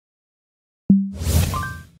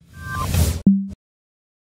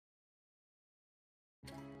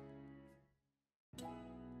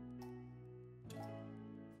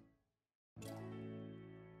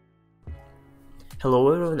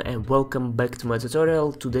Hello everyone and welcome back to my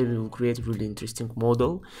tutorial. Today we will create a really interesting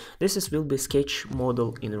model. Will be sketch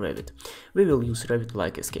model in Revit. We will use Revit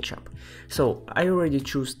like a SketchUp. So I already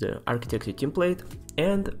choose the architecture template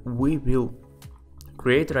and we will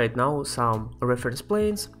create right now some reference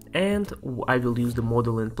planes, and I will use the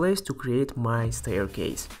model in place to create my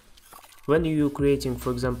staircase. When you're creating,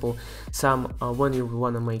 for example, when you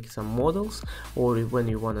want to make some models or when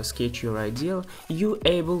you want to sketch your idea, you're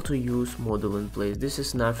able to use model in place. This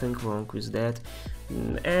is nothing wrong with that,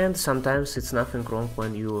 and sometimes it's nothing wrong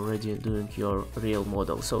when you're already doing your real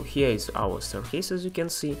model. So here is our staircase, as you can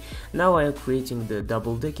see. Now I am creating the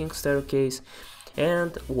double decking staircase,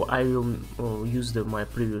 and I will use my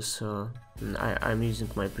previous I'm using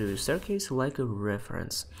my previous staircase like a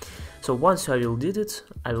reference. So once I will did it,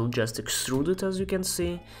 I will just extrude it, as you can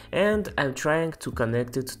see, and I'm trying to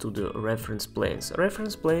connect it to the reference planes.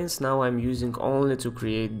 Reference planes now I'm using only to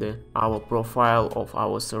create our profile of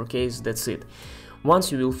our staircase. That's it.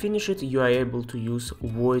 Once you will finish it, you are able to use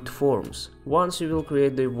void forms. Once you will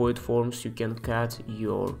create the void forms, you can cut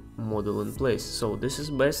your model in place. So this is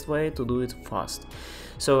best way to do it fast.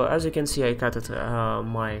 So as you can see, I cut it,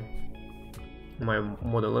 my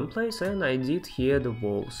model in place, and I did here the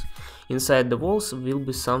walls. Inside the walls will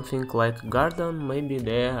be something like garden. Maybe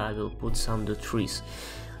there I will put some the trees.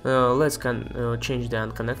 Let's change the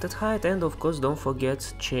unconnected height, and of course don't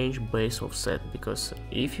forget change base offset, because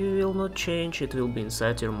if you will not change, it will be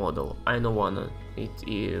inside your model. I don't wanna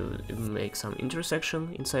it make some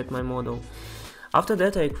intersection inside my model. After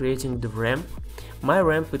that, I'm creating the ramp. My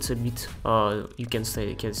ramp, it's a bit you can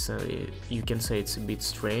say it's a bit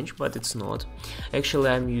strange, but it's not. Actually,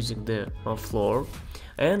 I'm using the floor,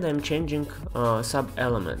 and I'm changing sub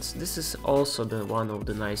elements. This is also one of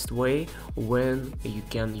the nice way when you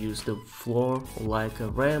can use the floor like a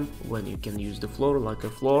ramp, when you can use the floor like a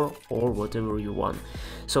floor, or whatever you want.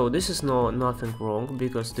 So this is nothing wrong,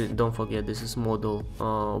 because don't forget, this is model.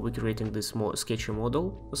 We're creating this sketchy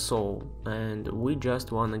model, so, and we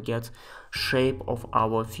just want to get shape of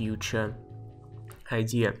our future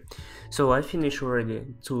idea. So I finished already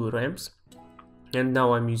 2 ramps, and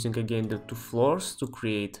now I'm using again the 2 floors to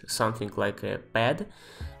create something like a pad,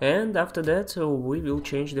 and after that we will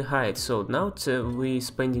change the height. So now we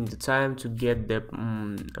spending the time to get the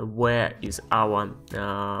where is our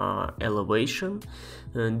elevation,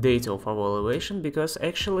 data of our elevation, because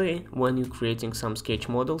actually when you're creating some sketch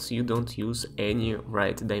models you don't use any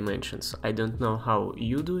right dimensions. I don't know how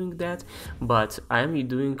you doing that, but I'm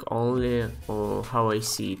doing only how I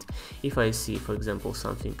see it. If I see, for example,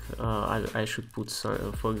 something, I should put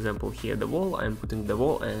some, for example, here the wall, I'm putting the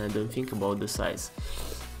wall, and I don't think about the size,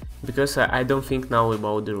 because I don't think now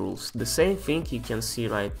about the rules. The same thing you can see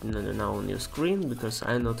right now on your screen, because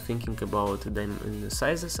I'm not thinking about them in the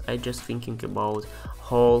sizes, I just thinking about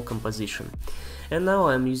whole composition. And now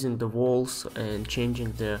I'm using the walls and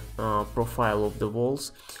changing the profile of the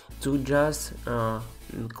walls to just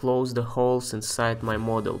close the holes inside my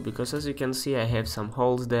model, because as you can see I have some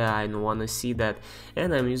holes there, I don't want to see that,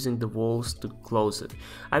 and I'm using the walls to close it.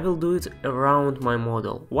 I will do it around my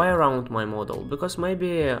model. Why around my model? Because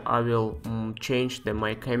maybe I will change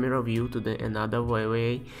my camera view to another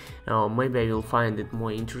way. Maybe I will find it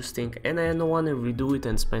more interesting, and I don't want to redo it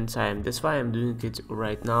and spend time. That's why I'm doing it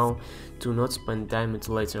right now, to not spend time it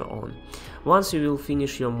later on. Once you will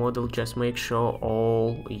finish your model, just make sure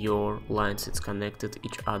all your lines it's connected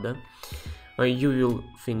each other. You will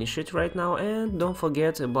finish it right now, and don't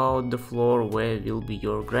forget about the floor where will be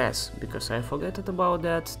your grass, because I forgot about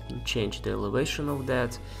that. Change the elevation of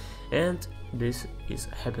that, and this is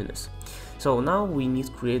happiness. So now we need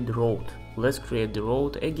to create the road. Let's create the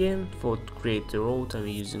road again. For to create the road I'm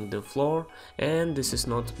using the floor, and this is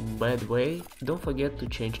not bad way. Don't forget to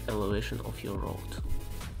change elevation of your road.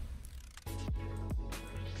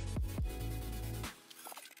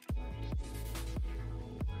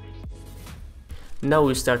 Now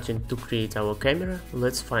we're starting to create our camera.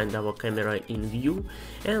 Let's find our camera in view,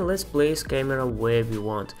 and let's place camera where we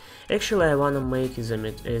want. Actually I want to make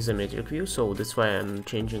isometric view, so that's why I'm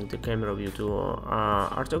changing the camera view to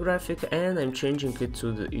orthographic, and I'm changing it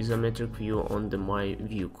to the isometric view on my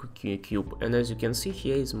view cube. And as you can see,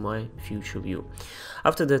 here is my future view.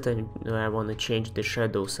 After that I want to change the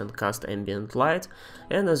shadows and cast ambient light,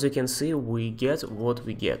 and as you can see we get what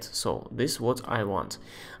we get. So this is what I want.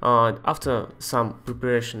 After some some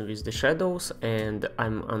preparation with the shadows and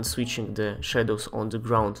I'm unswitching the shadows on the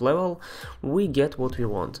ground level, we get what we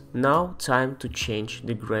want. Now time to change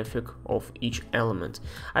the graphic of each element.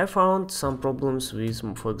 I found some problems with,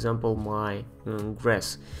 for example, my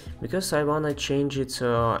grass, because I wanna change it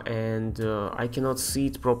and I cannot see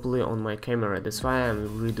it properly on my camera. That's why I'm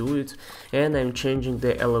redo it and I'm changing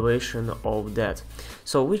the elevation of that.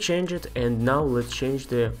 So we change it, and now let's change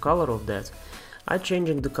the color of that. I'm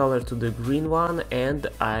changing the color to the green one, and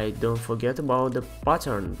I don't forget about the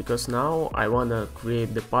pattern, because now I wanna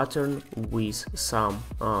create the pattern with some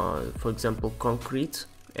for example concrete,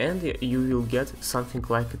 and you will get something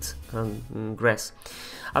like it's grass.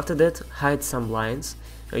 After that, hide some lines.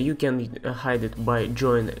 You can hide it by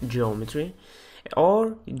join geometry,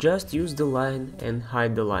 or just use the line and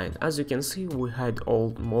hide the line. As you can see, we hide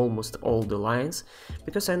almost all the lines,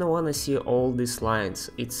 because I don't want to see all these lines.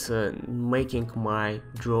 It's making my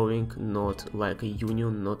drawing not like a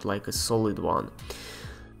union, not like a solid one.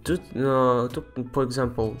 For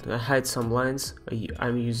example, hide some lines,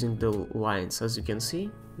 I'm using the lines, as you can see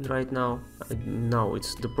right now. Now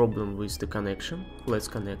it's the problem with the connection. Let's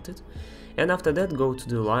connect it. And after that, go to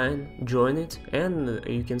the line, join it, and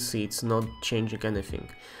you can see it's not changing anything.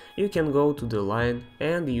 You can go to the line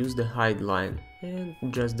and use the hide line, and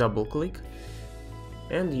just double click,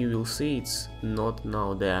 and you will see it's not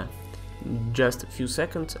now there. Just a few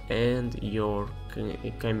seconds and your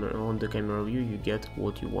camera, on the camera view, you get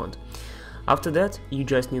what you want. After that, you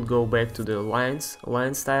just need to go back to the lines,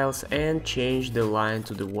 line styles, and change the line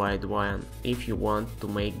to the wide one if you want to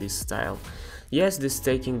make this style. Yes, this is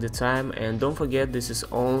taking the time, and don't forget this is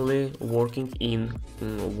only working in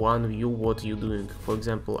one view what you're doing. For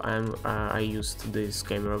example, I used this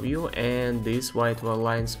camera view, and these white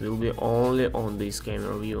lines will be only on this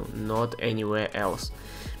camera view, not anywhere else.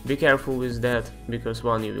 Be careful with that, because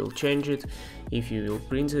when you will change it, if you will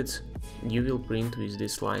print it, you will print with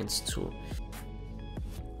these lines too.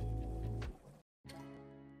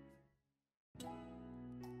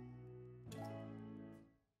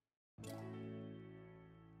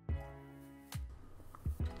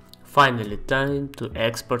 Finally, time to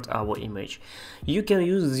export our image. You can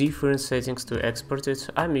use different settings to export it.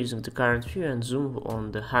 I'm using the current view and zoom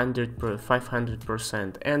on the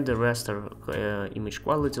 500%, and the raster image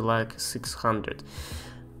quality like 600.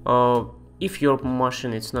 If your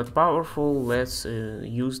machine is not powerful, let's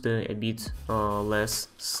use the a bit less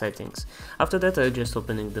settings. After that, I just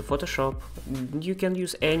opening the Photoshop. You can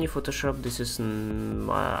use any Photoshop. This is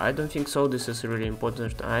I don't think so. This is really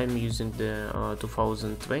important. I'm using the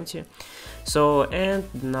 2020. So, and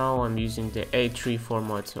now I'm using the A3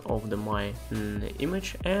 format of my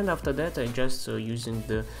image. And after that, I just using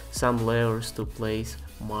some layers to place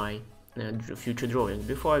my future drawing.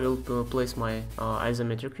 Before I will place my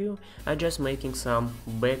isometric view, I just making some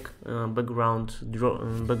background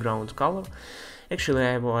color. Actually,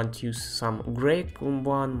 I want to use some gray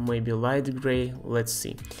one, maybe light gray. Let's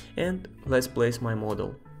see, and let's place my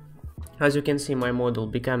model. As you can see, my model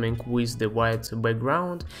becoming with the white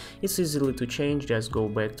background. It's easily to change. Just go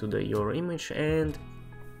back to your image and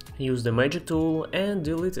use the magic tool and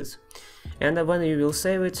delete it. And when you will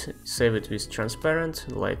save it with transparent,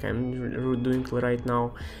 like I'm doing right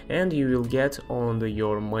now, and you will get on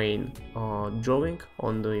your main drawing,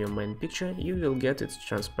 on your main picture, you will get it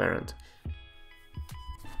transparent.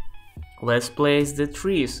 Let's place the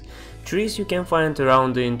trees. Trees you can find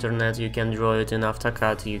around the internet. You can draw it in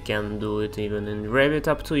AutoCAD, you can do it even in Revit,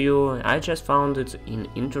 up to you. I just found it in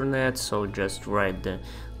internet, so just write the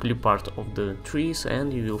clear part of the trees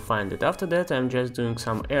and you will find it. After that, I'm just doing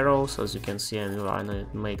some arrows. As you can see, I'm gonna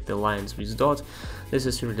make the lines with dot. This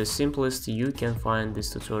is really simplest. You can find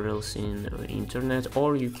these tutorials in internet,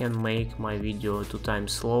 or you can make my video 2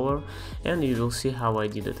 times slower and you will see how I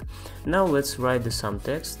did it. Now let's write some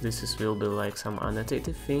text. This will be like some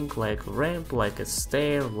annotated thing, like a ramp, like a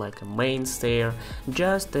stair, like a main stair.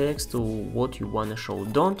 Just text to what you wanna show.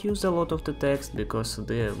 Don't use a lot of the text, because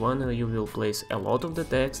when you will place a lot of the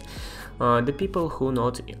text, the people who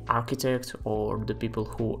not architect, or the people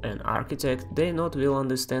who an architect, they not will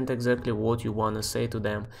understand exactly what you wanna say to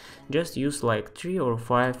them. Just use like 3 or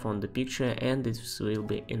 5 on the picture and this will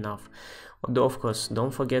be enough. Of course,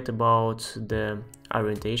 don't forget about the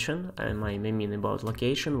orientation. I mean about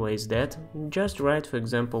location. Where is that? Just write, for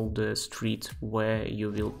example, the street where you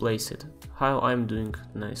will place it. How I'm doing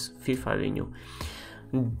nice, 5th Avenue.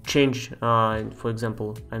 Change, for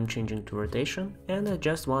example, I'm changing to rotation and I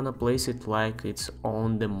just wanna place it like it's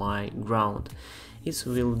on my ground. It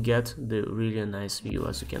will get the really nice view.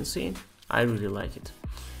 As you can see, I really like it.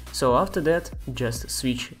 So after that, just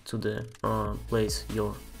switch to the place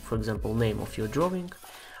your for example, name of your drawing.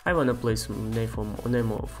 I wanna place name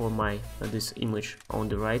for my this image on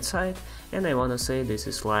the right side, and I wanna say this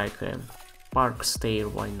is like park stair.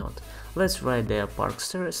 Why not? Let's write there park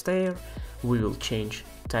stair. We will change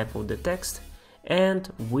type of the text,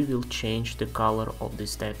 and we will change the color of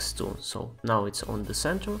this text too. So now it's on the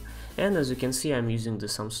center, and as you can see, I'm using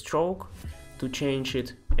some stroke to change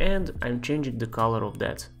it, and I'm changing the color of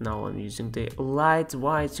that. Now I'm using the light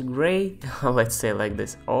white gray, let's say like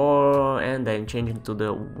this, and I'm changing to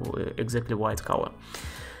the exactly white color.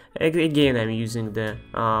 Again, I'm using the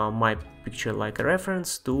my picture like a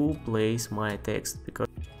reference to place my text, because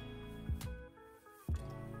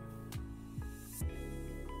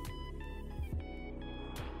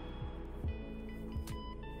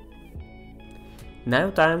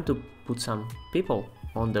now time to put some people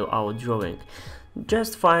on our drawing.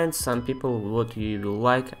 Just find some people what you will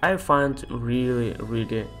like. I find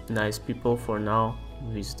really nice people for now,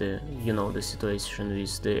 with the the situation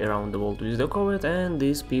with the around the world with the COVID, and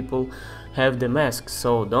these people have the mask,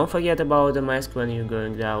 so don't forget about the mask when you're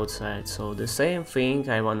going outside. So the same thing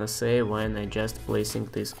I wanna say when I just placing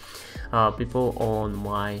this people on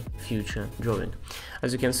my future drawing.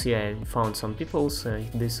 As you can see, I found some people.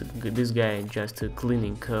 This guy just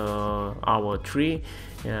cleaning our tree.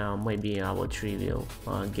 Maybe our tree will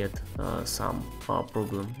get some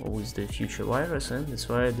problem with the future virus, and that's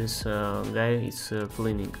why this guy is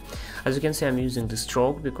cleaning. As you can see, I'm using the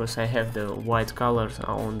stroke because I have the white colors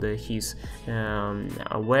on his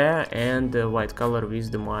wear and the white color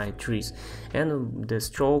with my trees, and the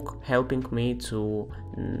stroke helping me to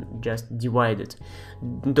just divide it.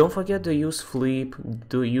 Don't forget to use flip,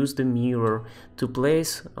 to use the mirror to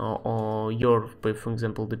place for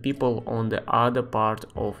example, the people on the other part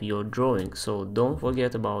of your drawing. So don't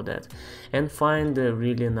forget about that, and find the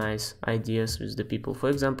really nice ideas with the people. For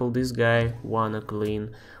example, this guy wanna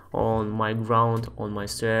clean on my ground, on my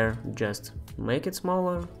stair. Just make it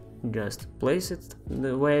smaller, just place it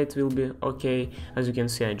the way it will be okay. As you can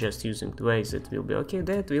see, I just using the ways it will be okay,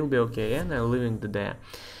 that will be okay, and I'm leaving it there.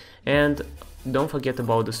 And don't forget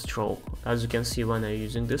about the stroke. As you can see, when I'm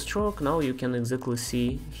using the stroke, now you can exactly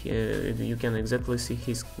see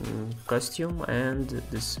his costume, and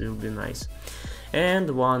this will be nice. And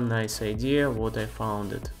one nice idea what I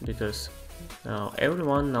found it, because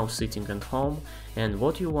everyone now sitting at home, and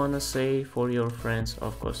what you wanna say for your friends,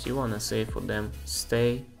 of course you wanna say for them,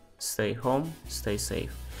 stay home, stay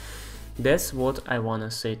safe. That's what I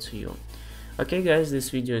wanna say to you. Okay guys, this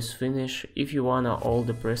video is finished. If you wanna all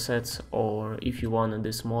the presets, or if you wanna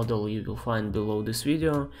this model, you will find below this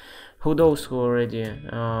video. For those who already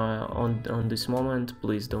on this moment,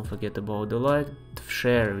 please don't forget about the like,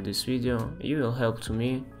 share this video. You will help to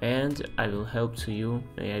me, and I will help to you.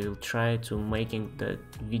 I will try to making the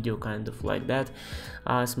video kind of like that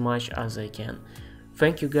as much as I can.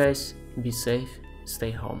 Thank you guys, be safe,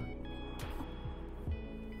 stay home.